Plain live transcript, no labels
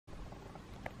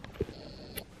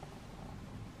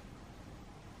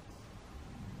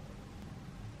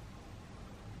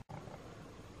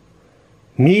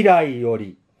未来よ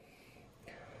り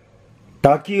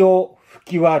滝を吹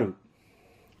き割る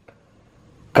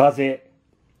風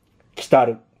来た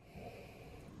る。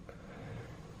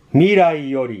未来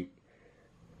より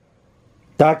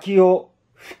滝を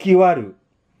吹き割る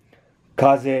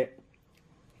風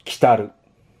来たる。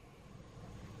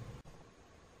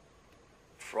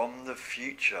 From the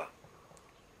future,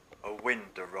 a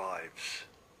wind arrives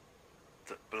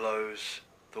that blows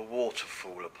the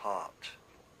waterfall apart.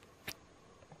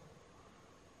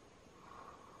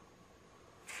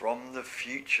 From the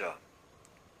future,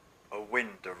 a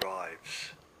wind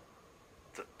arrives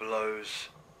that blows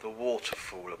the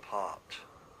waterfall apart.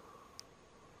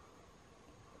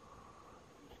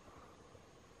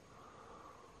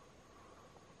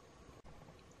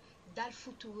 Dal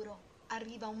futuro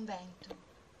arriva un vento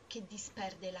che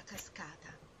disperde la cascata.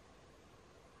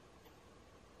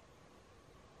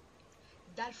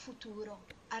 Dal futuro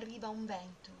arriva un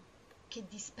vento che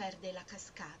disperde la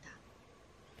cascata.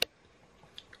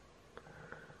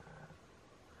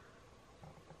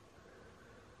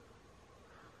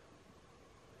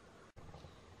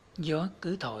 Gió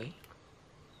cứ thổi,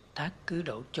 thác cứ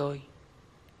đổ trôi,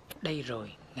 đây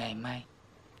rồi ngày mai.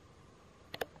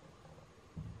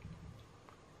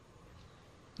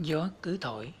 Gió cứ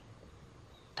thổi,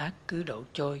 thác cứ đổ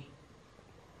trôi,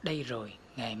 đây rồi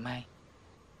ngày mai.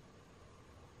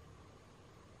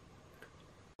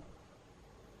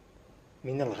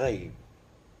 من الغيب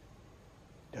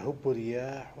تهب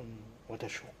رياح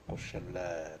وتشق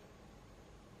الشلال.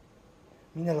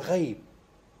 من الغيب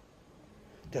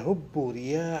تهب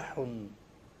رياح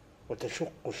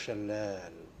وتشق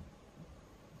الشلال.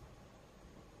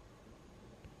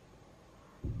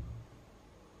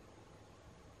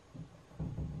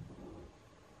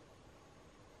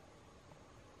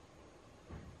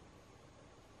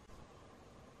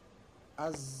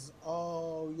 از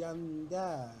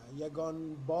آینده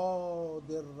یگان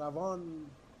باد روان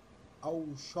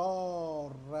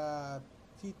اوشار را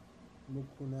تیت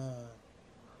میکند.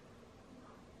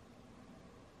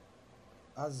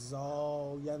 از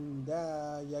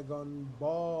آینده یگان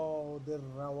باد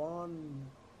روان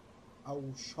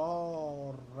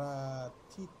اوشار را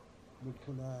تیت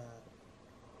میکند.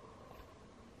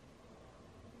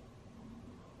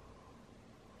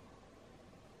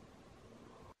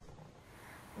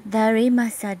 Dari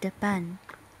masa depan,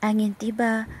 angin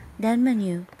tiba dan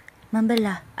meniup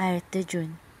membelah air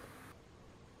terjun.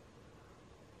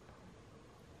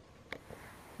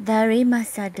 Dari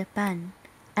masa depan,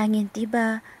 angin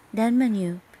tiba dan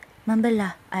meniup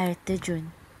membelah air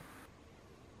terjun.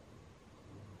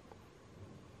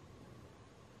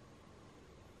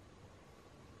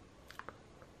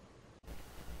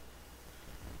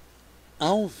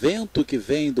 Há um vento que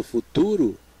vem do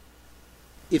futuro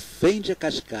e fende a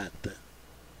cascata.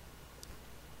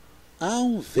 Há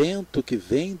um vento que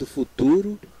vem do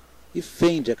futuro e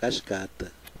fende a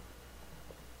cascata.